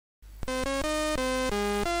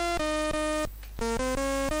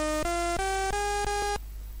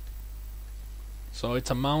So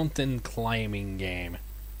it's a mountain climbing game.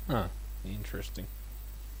 Huh. Interesting.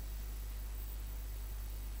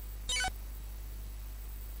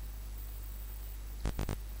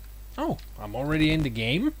 Oh, I'm already in the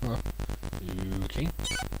game? Okay.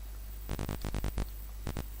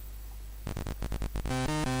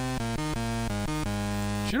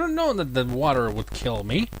 Should have known that the water would kill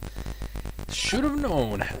me. Should have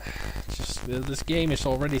known. Just this game is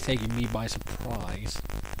already taking me by surprise.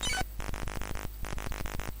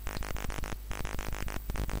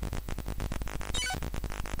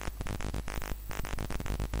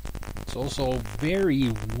 It's also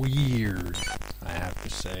very weird, I have to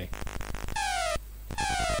say.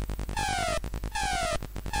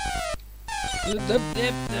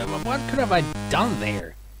 What could have I done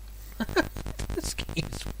there? This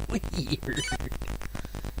game's weird.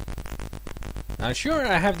 Now, sure,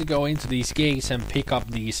 I have to go into these gates and pick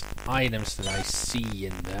up these items that I see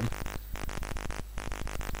in them.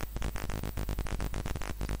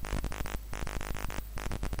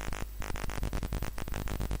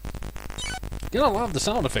 Gonna love the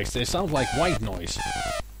sound effects. They sound like white noise.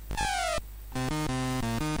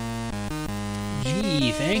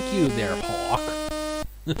 Gee, thank you there, Hawk.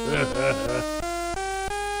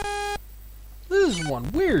 This is one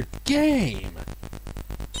weird game.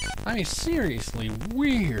 I mean, seriously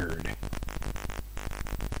weird.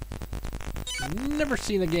 Never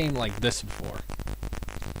seen a game like this before.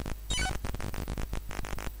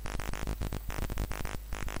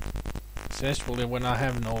 Especially when I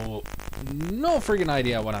have no freaking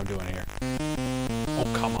idea what I'm doing here. Oh,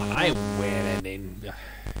 come on, I went in.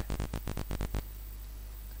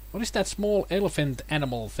 What is that small elephant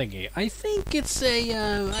animal thingy? I think it's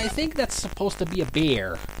a, I think that's supposed to be a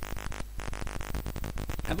bear.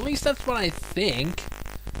 At least that's what I think.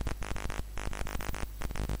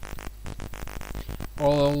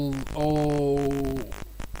 Although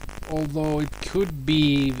it could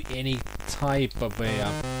be any type of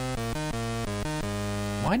a...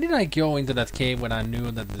 Why did I go into that cave when I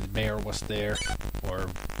knew that the bear was there? Or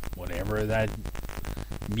whatever that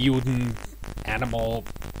mutant animal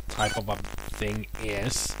type of a thing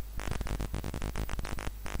is.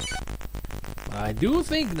 But I do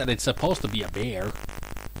think that it's supposed to be a bear.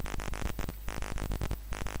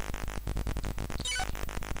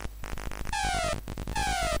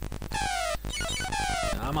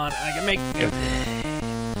 Come on, I can make...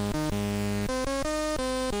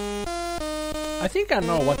 I think I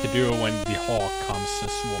know what to do when the hawk comes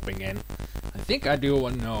swooping in. I think I do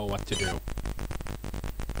know what to do.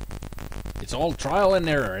 It's all trial and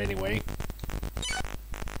error anyway.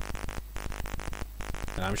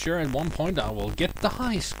 And I'm sure at one point I will get the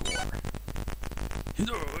high score.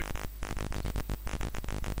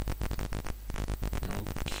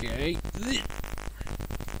 Okay.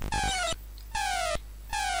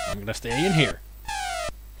 I'm gonna stay in here.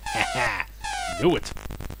 Haha! Do it!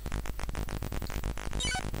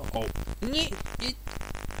 Oh.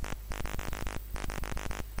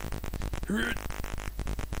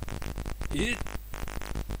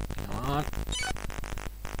 Come on.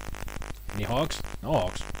 Any hawks? No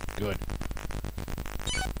hawks. Good.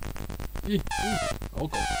 Oh,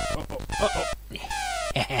 go. Uh-oh.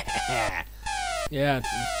 Yeah,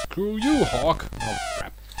 screw you, hawk. Oh,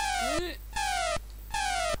 crap.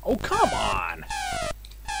 Oh, come on!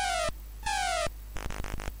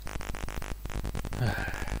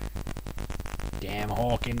 Damn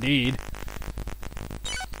hawk indeed.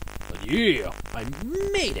 But yeah, I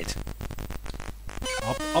made it!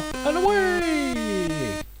 Up, up, and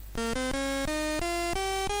away!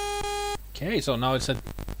 Okay, so now it's a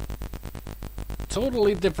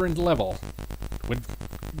totally different level with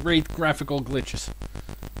great graphical glitches.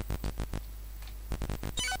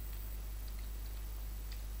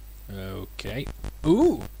 Okay.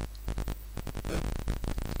 Ooh!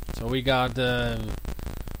 So we got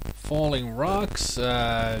falling rocks,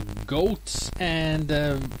 goats, and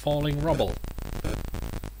falling rubble.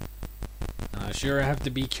 I sure have to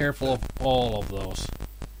be careful of all of those.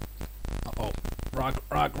 Uh-oh. Rock,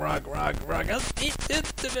 rock, rock, rock, rock.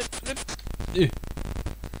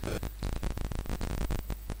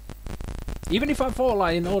 Even if I fall,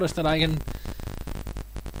 I notice that I can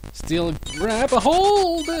still grab a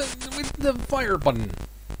hold with the fire button.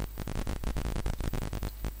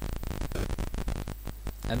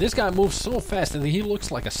 And this guy moves so fast that he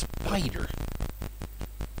looks like a spider.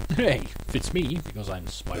 Hey, fits me because I'm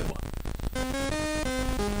SpiderMwa.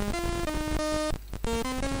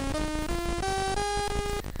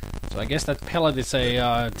 So I guess that pellet is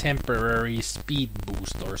a temporary speed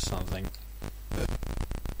boost or something.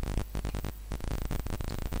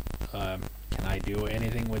 Can I do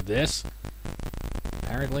anything with this?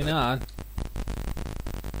 Apparently not.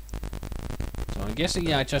 So I'm guessing,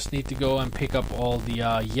 yeah, I just need to go and pick up all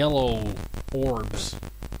the yellow orbs.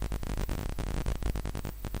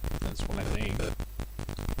 That's what I think.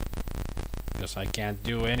 Because I can't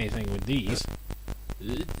do anything with these.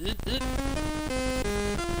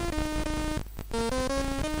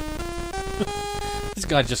 This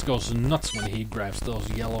guy just goes nuts when he grabs those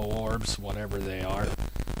yellow orbs, whatever they are.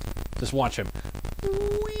 Just watch him.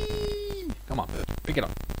 Whee! Come on, pick it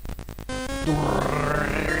up.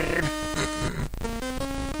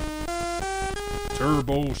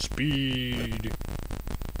 Turbo speed.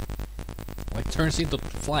 Like turns into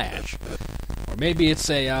Flash. Or maybe it's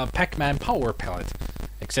a Pac-Man power pellet.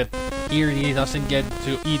 Except here he doesn't get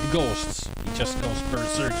to eat ghosts. He just goes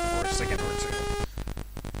berserk for a second or two.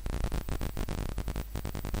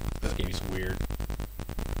 This game is weird.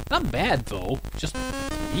 Not bad though, just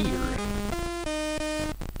weird.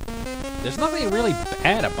 There's nothing really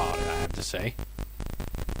bad about it, I have to say.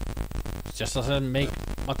 It just doesn't make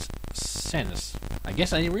much sense. I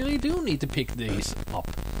guess I really do need to pick these up.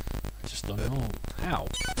 I just don't know how.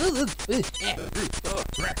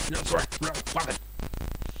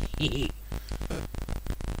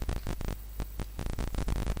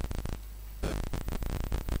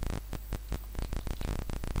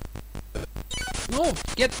 No,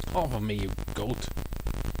 get off of me, you goat.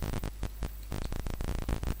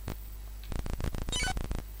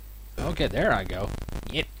 Okay, there I go.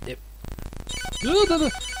 Yep.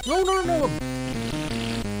 No.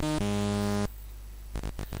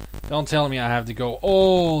 Don't tell me I have to go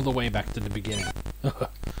all the way back to the beginning.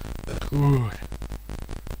 Good.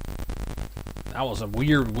 That was a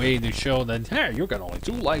weird way to show that, hey, you got only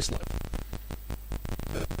 2 lives left.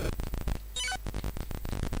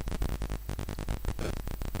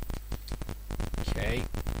 Okay.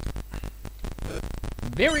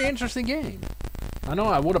 Very interesting game. I know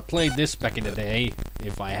I would have played this back in the day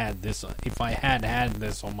if I had this. If I had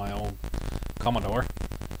this on my own Commodore,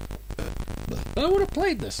 but I would have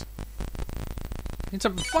played this. It's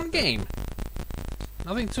a fun game.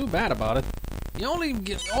 Nothing too bad about it. The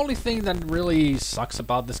only thing that really sucks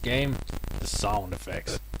about this game, the sound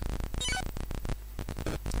effects.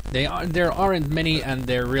 There aren't many, and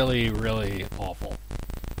they're really, really awful.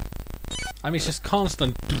 I mean, it's just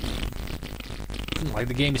constant. Like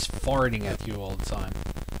the game is farting at you all the time.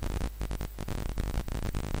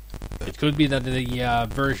 It could be that the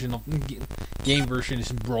game version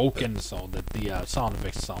is broken, so that the sound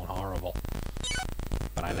effects sound horrible.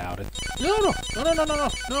 But I doubt it. No!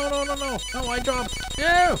 I dropped.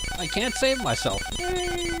 No! I can't save myself.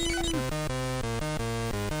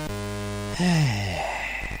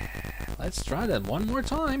 Let's try that one more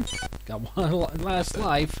time. Got one last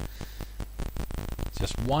life.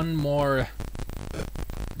 Just one more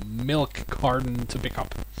milk carton to pick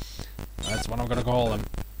up. That's what I'm gonna call them.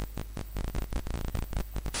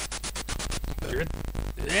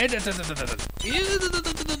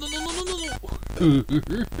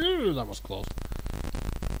 That was close.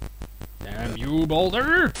 Damn you,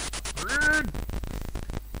 Boulder!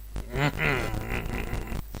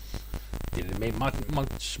 Didn't make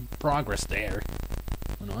much progress there.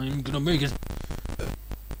 And I'm gonna make it.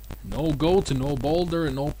 No goat, no boulder,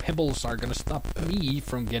 no pebbles are gonna stop me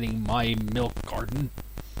from getting my milk carton.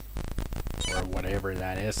 Or whatever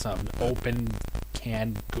that is, some open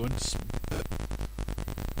canned goods.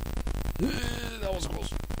 That was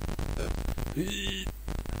close.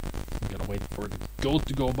 I'm gonna wait for the goat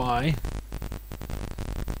to go by.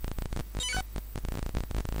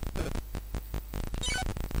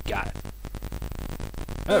 Got it.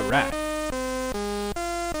 Alright.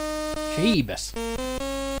 Jeebus.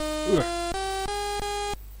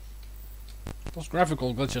 Those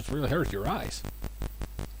graphical glitches really hurt your eyes.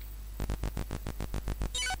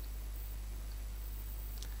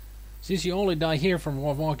 Since you only die here from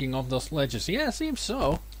walking up those ledges. Yeah, it seems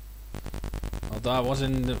so. Although I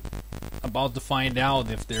wasn't about to find out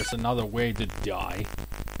if there's another way to die.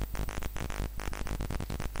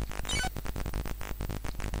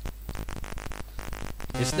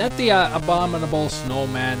 Is that the abominable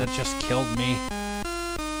snowman that just killed me?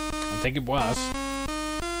 I think it was.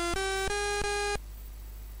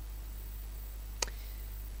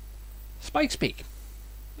 Spike's Peak.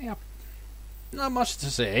 Yep. Not much to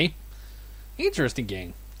say. Interesting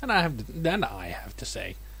game. And I have to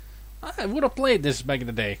say. I would have played this back in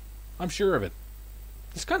the day. I'm sure of it.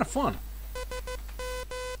 It's kind of fun.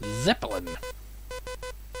 Zeppelin.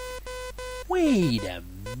 Wait a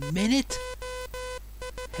minute.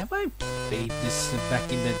 Have I played this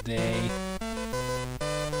back in the day?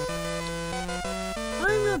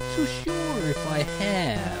 I'm not too sure if I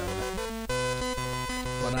have.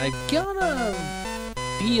 but I got a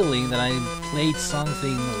feeling that I played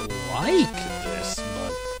something like this,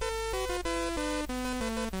 but...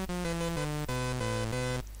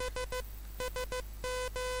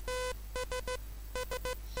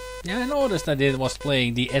 Yeah, I noticed that it was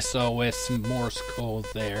playing the SOS Morse code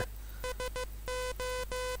there.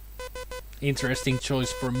 Interesting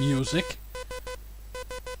choice for music.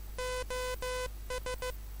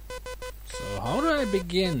 So how do I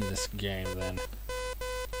begin this game then?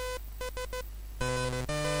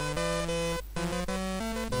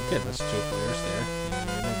 Okay, that's 2 players there.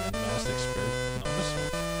 Advanced expert.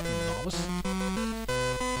 Novice.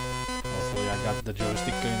 Hopefully I got the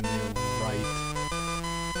joystick in the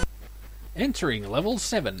right. Entering level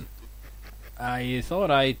 7. I thought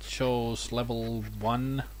I chose level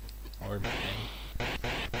 1 or...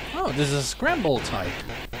 Oh, this is a scramble type.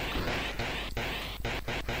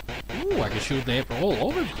 Ooh, I can shoot the apple all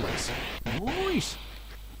over the place. Nice.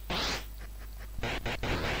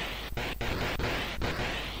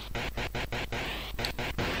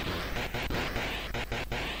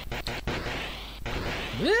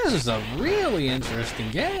 This is a really interesting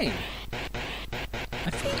game. I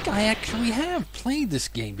think I actually have played this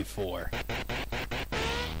game before.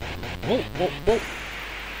 Whoa, whoa, whoa.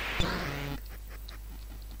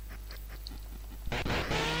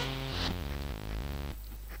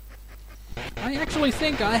 I actually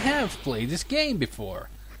think I have played this game before.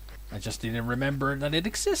 I just didn't remember that it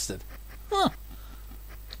existed. Huh.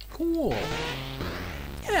 Cool.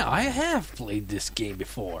 Yeah, I have played this game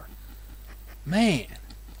before. Man.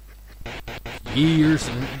 Years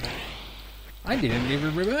and... I didn't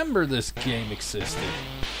even remember this game existed.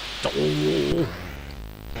 Oh.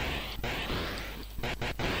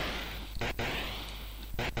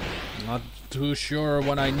 Not too sure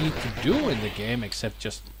what I need to do in the game except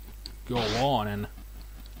just go on and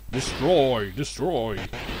destroy.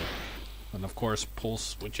 And of course pull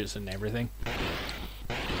switches and everything.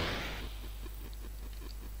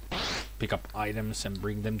 Pick up items and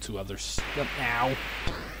bring them to other stuff. Ow!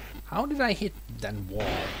 How did I hit that wall?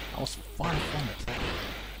 I was far from it.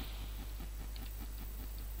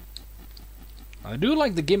 I do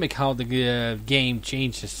like the gimmick how the game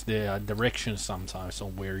changes the direction sometimes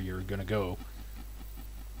on where you're gonna go.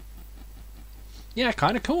 Yeah,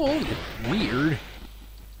 kinda cool. Weird.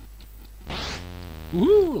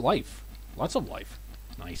 Woo! Life. Lots of life.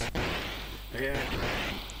 Nice.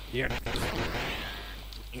 Yeah.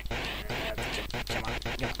 Come on.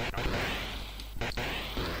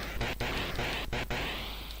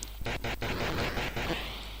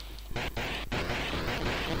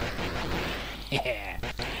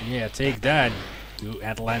 Yeah, take that, you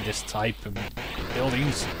Atlantis type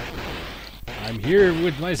buildings. I'm here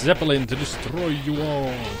with my Zeppelin to destroy you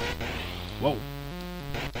all. Whoa.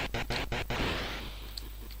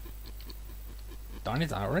 Darn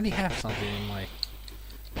it, I already have something in my...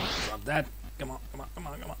 Drop that. Come on.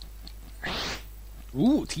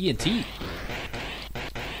 Ooh, TNT.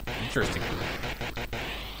 Interesting.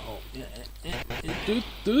 Oh, yeah.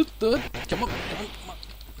 Come on.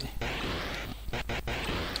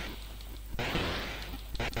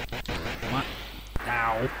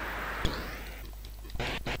 Ow.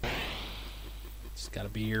 Just gotta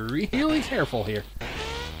be really careful here.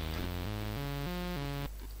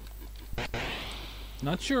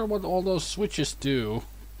 Not sure what all those switches do,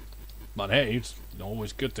 but hey, it's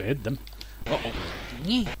always good to hit them. Uh-oh.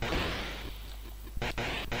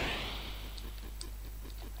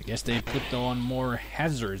 I guess they put on more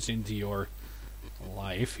hazards into your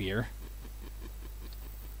life here.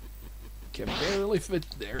 Can barely fit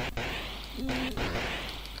there.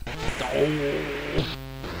 Oh.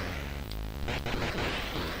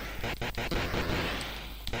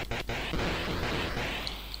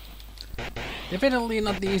 Definitely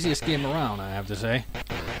not the easiest game around, I have to say.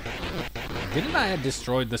 Didn't I have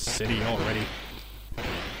destroyed the city already?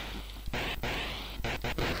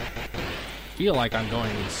 Feel like I'm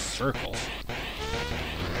going in circles.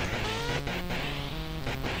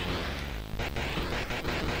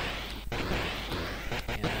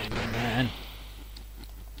 And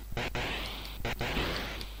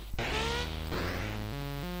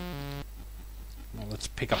well, let's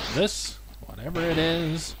pick up this, whatever it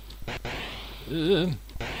is.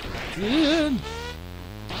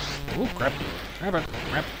 Oh crap!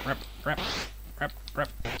 Crap!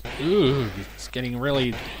 Ooh, it's getting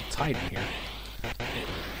really tight in here.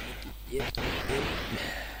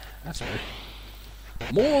 That's fair.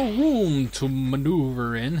 More room to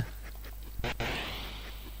maneuver in.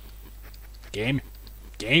 Game.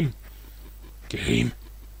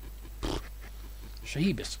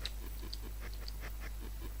 Sheebus.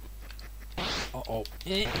 Uh-oh.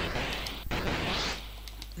 Good.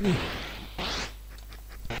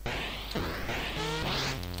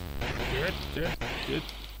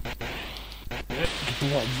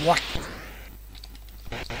 What?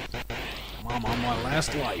 I'm on my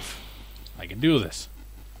last life. I can do this.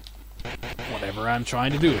 Whatever I'm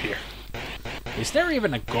trying to do here. Is there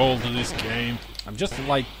even a goal to this game? I'm just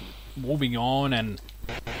like moving on and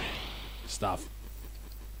stuff.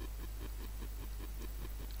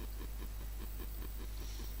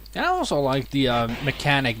 I also like the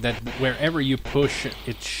mechanic that wherever you push,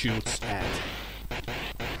 it shoots at.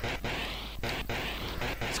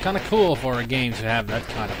 It's kind of cool for a game to have that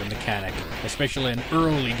kind of a mechanic, especially an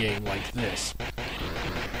early game like this.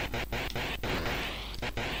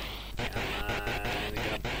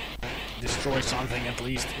 Destroy something at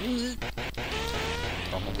least.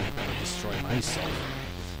 Probably gonna destroy myself.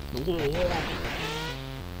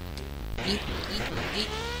 Eat.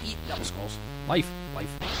 That was close. Life.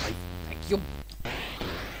 Thank you.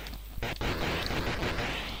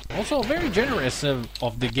 Also, very generous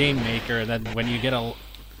of the game maker that when you get a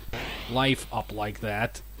life up like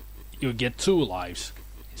that, you get 2 lives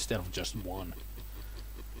instead of just 1.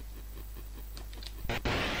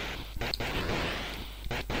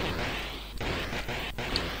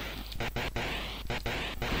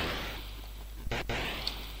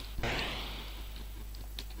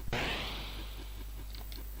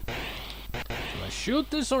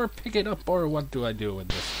 Shoot this or pick it up, or what do I do with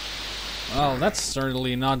this? Well, that's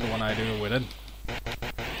certainly not what I do with it.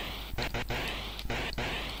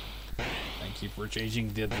 Thank you for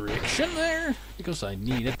changing the direction there, because I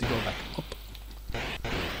needed to go back up.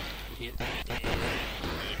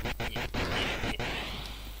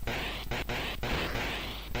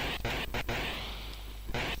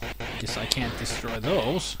 Guess I can't destroy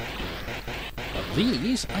those, but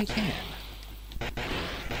these I can.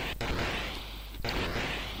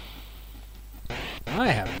 I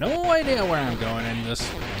have no idea where I'm going in this.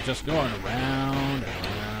 I'm just going around and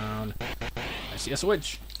around. I see a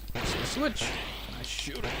switch. Can I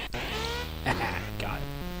shoot it? Haha, got it.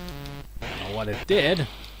 I don't know what it did.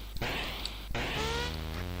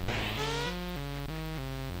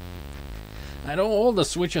 I know all the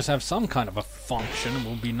switches have some kind of a function. It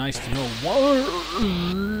would be nice to know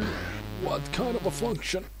what kind of a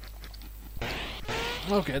function.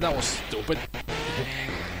 Okay, that was stupid.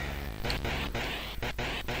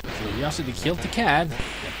 Curiosity killed the cat.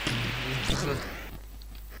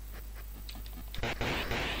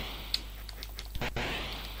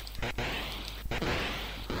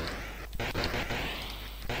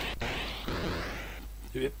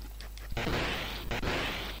 Yep.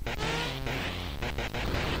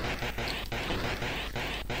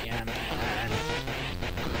 Yeah, man.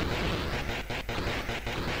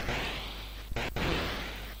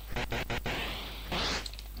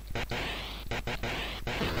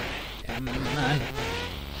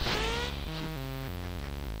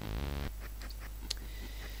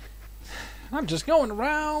 I'm just going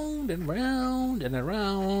around and round and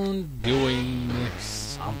around doing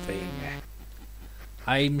something.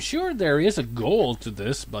 I'm sure there is a goal to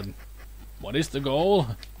this, but what is the goal?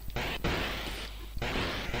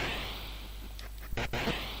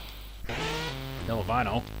 Hell if I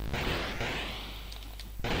know.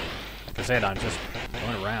 Like I said, I'm just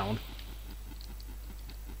going around.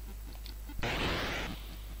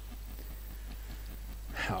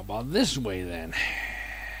 How about this way then?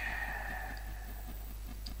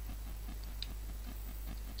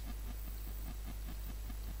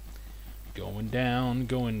 Going down,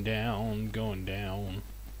 going down, going down.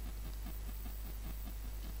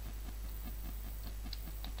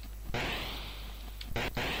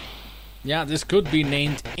 Yeah, this could be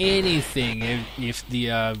named anything if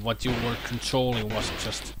the what you were controlling was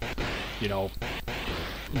just, you know,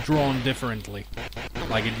 drawn differently.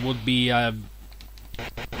 Like it would be it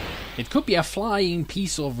could be a flying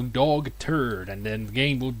piece of dog turd, and then the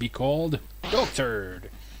game would be called Dog Turd.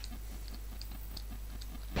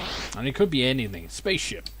 And it could be anything.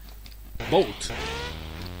 Spaceship. Boat.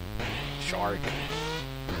 Shark.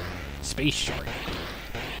 Space shark.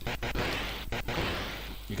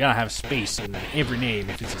 You gotta have space in every name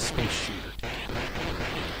if it's a space shooter.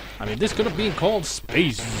 I mean, this could have been called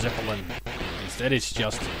Space Zeppelin. Instead it's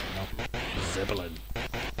just, you know, Zeppelin.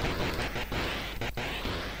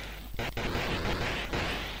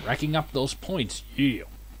 Racking up those points, yeah.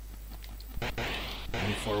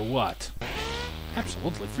 And for what?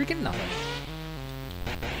 Absolutely freaking nothing.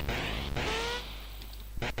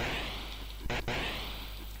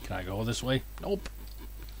 Can I go this way? Nope.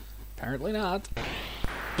 Apparently not.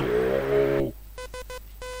 Oh.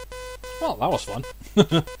 Well, that was fun.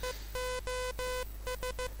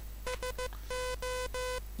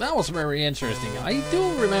 That was very interesting. I do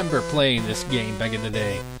remember playing this game back in the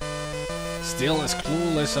day. Still as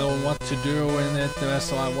clueless on what to do in it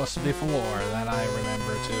as I was before, that I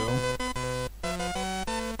remember too.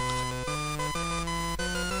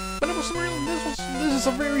 But it was really, this is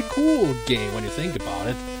a very cool game when you think about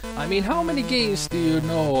it. I mean, how many games do you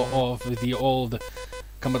know of the old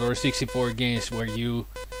Commodore 64 games where you,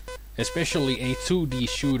 especially a 2D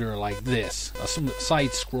shooter like this, a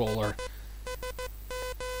side-scroller,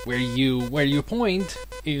 where you point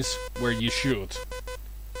is where you shoot.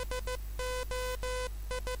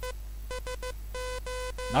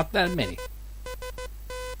 Not that many.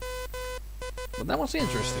 But that was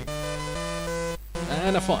interesting.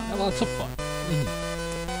 And fun. Lots of fun.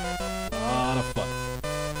 A lot of fun.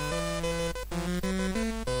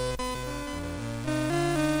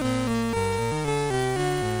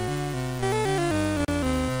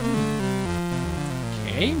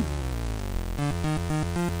 Okay.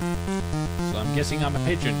 So I'm guessing I'm a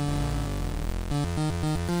pigeon.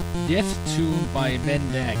 Death Tune by Ben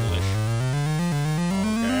Daglish.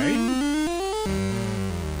 Okay.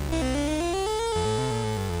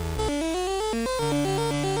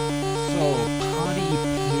 So, Potty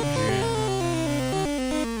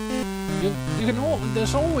Pigeon. You can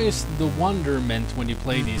there's always the wonderment when you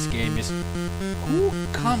play these games, who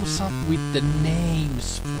comes up with the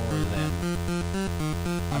names for them?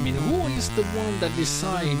 I mean, who is the one that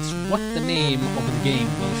decides what the name of the game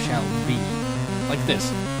shall be? Like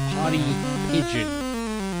this, Potty Pigeon.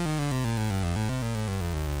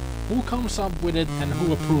 Who comes up with it and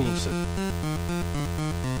who approves it?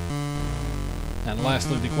 And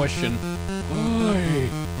lastly, the question, why?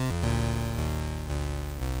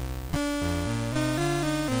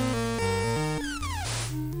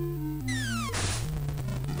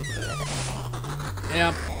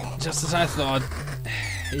 Yeah, just as I thought.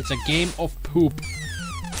 It's a game of poop.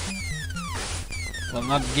 Well,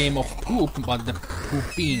 not game of poop, but the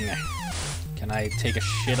pooping. Can I take a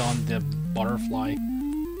shit on the butterfly?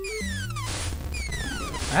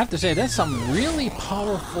 I have to say, that's some really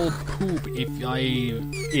powerful poop if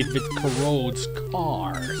it corrodes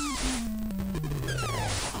cars.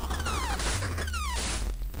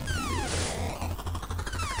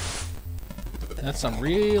 That's some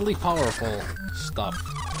really powerful stuff.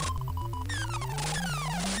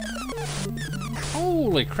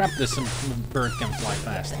 Holy crap, this bird can fly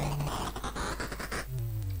fast.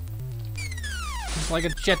 It's like a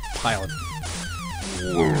jet pilot.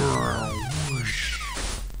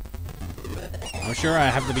 I'm sure I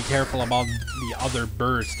have to be careful about the other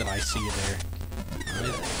birds that I see there.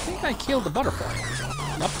 I think I killed the butterfly.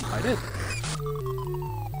 Yep, I did.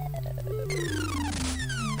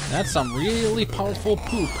 That's some really powerful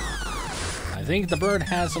poop. I think the bird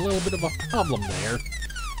has a little bit of a problem there.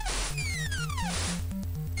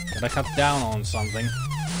 Gotta cut down on something.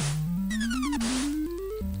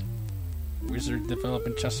 Wizard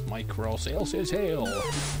developing just micro sales is hell.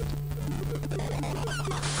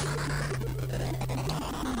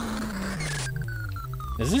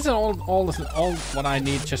 Is this all what I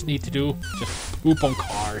just need to do? Just poop on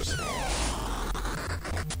cars.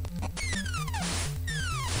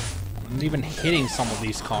 I'm not even hitting some of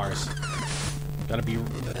these cars. Gotta be.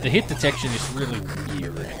 The hit detection is really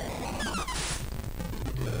weird.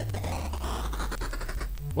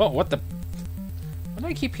 Whoa, what the? What do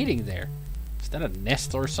I keep hitting there? Is that a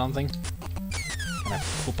nest or something? Can I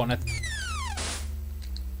poop on it?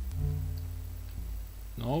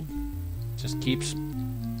 Nope. Just keeps.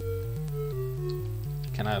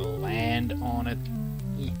 Can I land on it?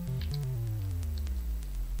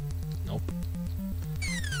 Nope.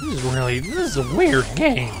 This is a weird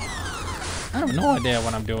game. I have no idea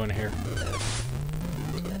what I'm doing here.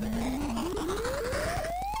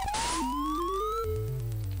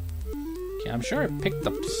 Okay, I'm sure I picked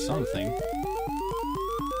up something.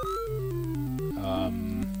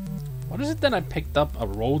 What is it that I picked up? A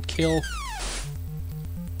roadkill?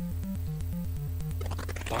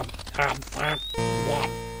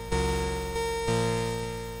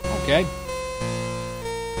 Okay.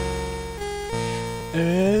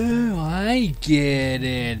 Oh, I get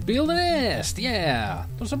it. Build a nest. Yeah,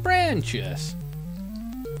 those are branches.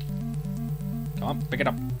 Come on, pick it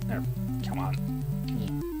up. There. Come on.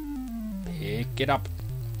 Pick it up.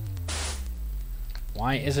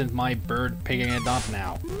 Why isn't my bird picking it up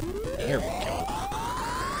now? There we go.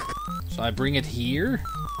 So I bring it here.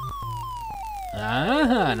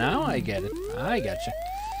 Ah, now I get it. I gotcha.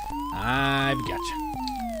 I've gotcha.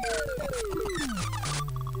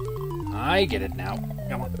 I get it now.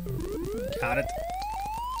 Come on. Got it.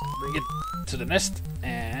 Bring it to the nest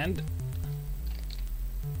and...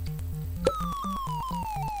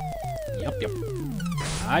 Yup.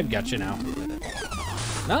 I've got you now.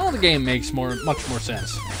 Now the game makes much more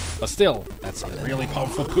sense. But still, that's a really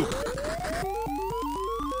powerful poop.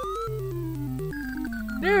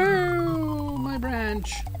 No, my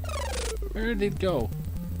branch. Where did it go?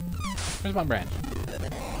 Where's my branch?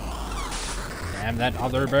 Damn that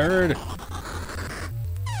other bird.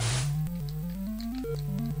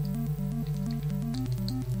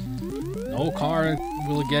 No car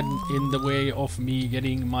will get in the way of me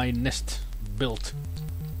getting my nest built.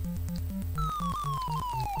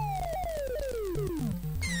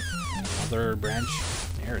 Other branch.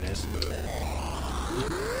 There it is.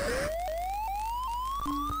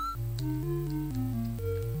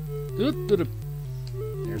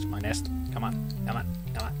 There's my nest. Come on.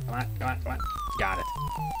 Got it.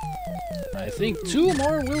 I think 2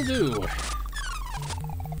 more will do.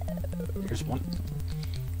 Here's one.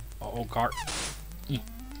 Oh, car.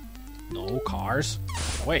 No cars.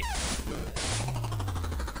 Oh, wait.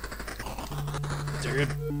 Dude.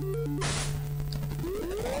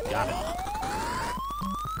 Got it.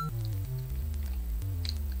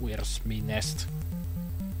 Where's me nest?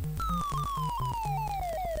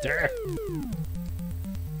 There.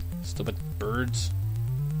 Stupid birds.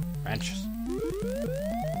 Branches.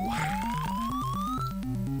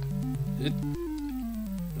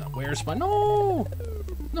 Now, where's my... No!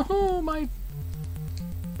 No, my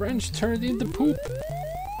branch turned into poop.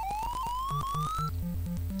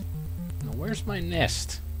 Now, where's my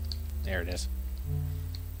nest? There it is.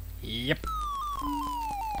 Yep.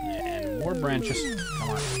 And more branches. Come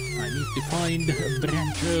on. I need to find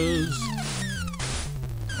branches.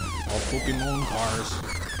 All Pokemon cars.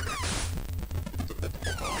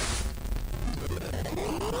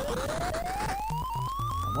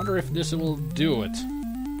 I wonder if this will do it.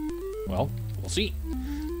 Well, we'll see.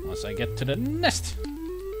 Once I get to the nest.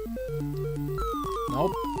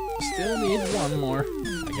 Nope. Still need 1 more,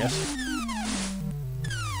 I guess.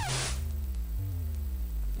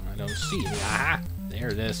 I don't see it. Ah! There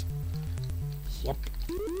it is. Yep.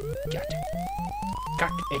 Got it.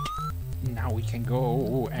 Got it. Now we can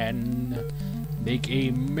go and make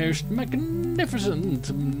a most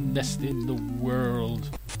magnificent nest in the world.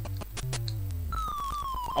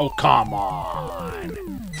 Oh, come on.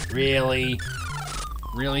 Really?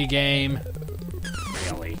 Really, game?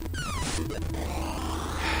 Really?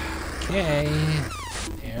 Okay.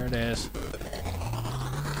 There it is.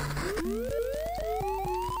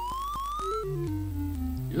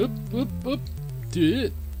 Up.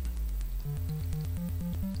 Did.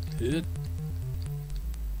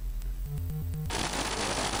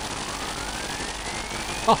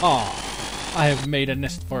 Haha! I have made a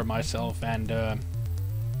nest for myself and,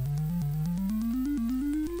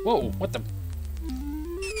 whoa, what the?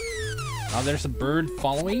 Now there's a bird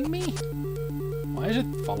following me? Why is it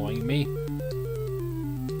following me?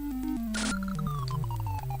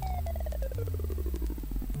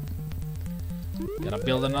 Gotta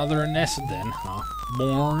build another nest then, huh?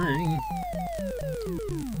 Boring.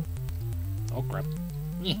 Oh crap.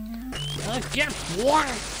 Get what?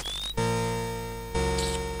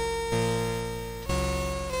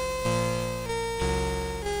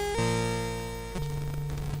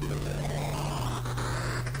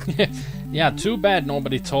 Yeah, too bad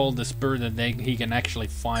nobody told this bird that he can actually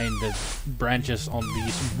find the branches on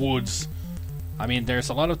these woods. I mean, there's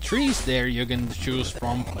a lot of trees there you can choose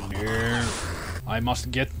from, but no, I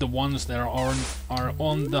must get the ones that are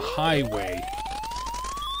on the highway.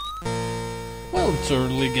 Well, it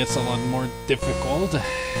certainly gets a lot more difficult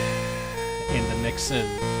in the next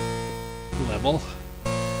level.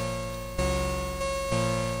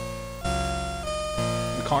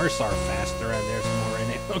 The cars are faster and there's more in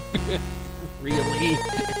it. Really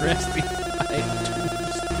resting items.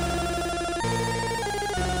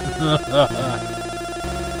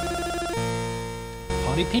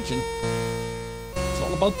 Potty Pigeon. It's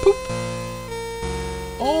all about poop.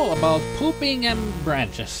 All about pooping and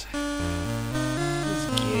branches. This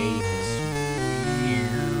game is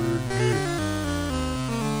weird.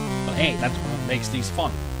 But hey, that's what makes these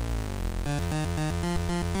fun.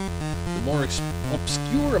 The more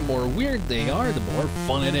obscure and more weird they are, the more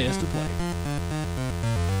fun it is to play.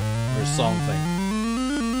 Or something.